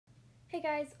Hey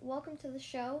guys, welcome to the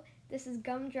show. This is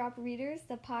Gumdrop Readers,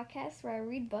 the podcast where I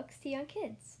read books to young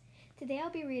kids. Today I'll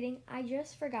be reading I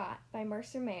Just Forgot by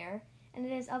Mercer Mayer, and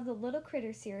it is of the Little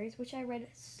Critters series, which I read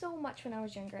so much when I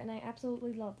was younger, and I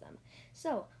absolutely love them.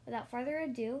 So, without further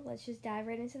ado, let's just dive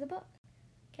right into the book.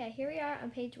 Okay, here we are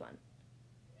on page 1.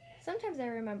 Sometimes I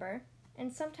remember,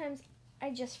 and sometimes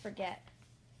I just forget.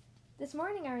 This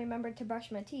morning I remembered to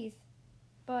brush my teeth,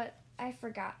 but I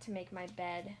forgot to make my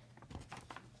bed.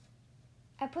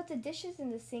 I put the dishes in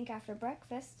the sink after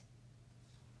breakfast,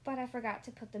 but I forgot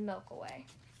to put the milk away.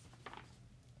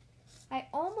 I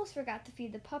almost forgot to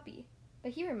feed the puppy,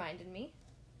 but he reminded me.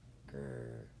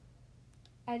 Grr.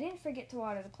 I didn't forget to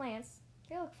water the plants.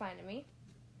 They look fine to me.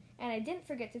 And I didn't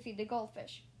forget to feed the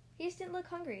goldfish. He just didn't look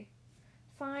hungry.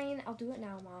 Fine, I'll do it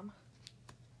now, Mom.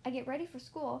 I get ready for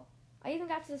school. I even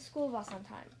got to the school bus on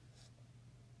time.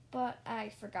 But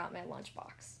I forgot my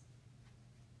lunchbox.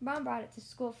 Mom brought it to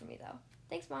school for me, though.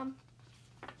 Thanks, Mom.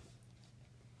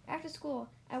 After school,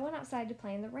 I went outside to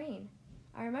play in the rain.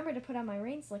 I remembered to put on my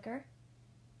rain slicker,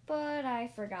 but I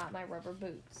forgot my rubber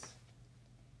boots.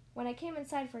 When I came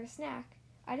inside for a snack,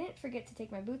 I didn't forget to take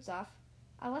my boots off.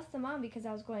 I left them on because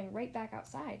I was going right back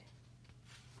outside.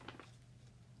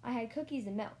 I had cookies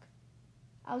and milk.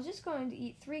 I was just going to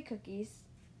eat 3 cookies,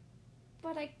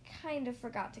 but I kind of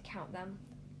forgot to count them.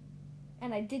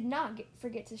 And I did not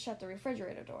forget to shut the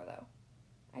refrigerator door, though.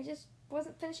 I just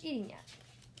wasn't finished eating yet.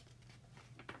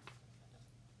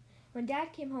 When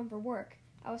Dad came home from work,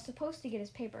 I was supposed to get his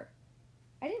paper.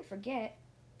 I didn't forget.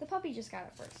 The puppy just got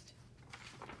it first.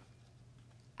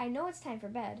 I know it's time for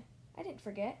bed. I didn't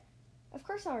forget. Of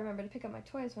course I'll remember to pick up my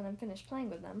toys when I'm finished playing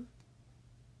with them.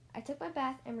 I took my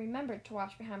bath and remembered to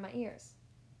wash behind my ears.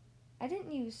 I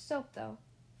didn't use soap, though,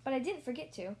 but I didn't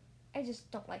forget to. I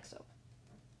just don't like soap.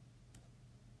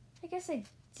 I guess I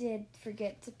did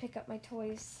forget to pick up my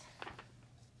toys.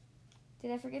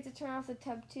 Did I forget to turn off the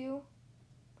tub too?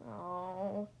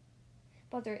 Oh.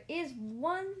 But there is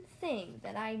one thing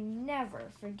that I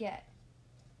never forget.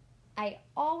 I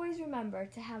always remember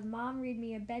to have Mom read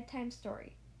me a bedtime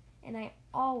story, and I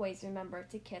always remember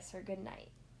to kiss her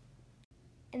goodnight.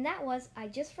 And that was I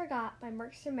Just Forgot by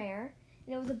Mercer Mayer,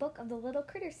 and it was a book of the Little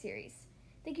Critters series.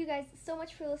 Thank you guys so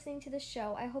much for listening to the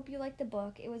show. I hope you liked the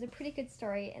book. It was a pretty good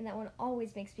story, and that one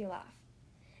always makes me laugh.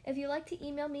 If you'd like to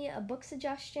email me a book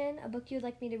suggestion, a book you'd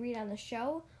like me to read on the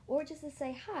show, or just to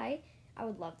say hi, I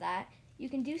would love that. You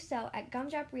can do so at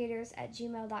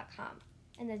gumdropreaders@gmail.com.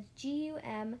 And that's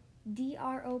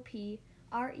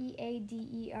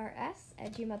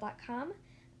gumdropreaders@gmail.com.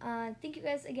 Thank you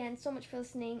guys again so much for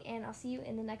listening, and I'll see you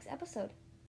in the next episode.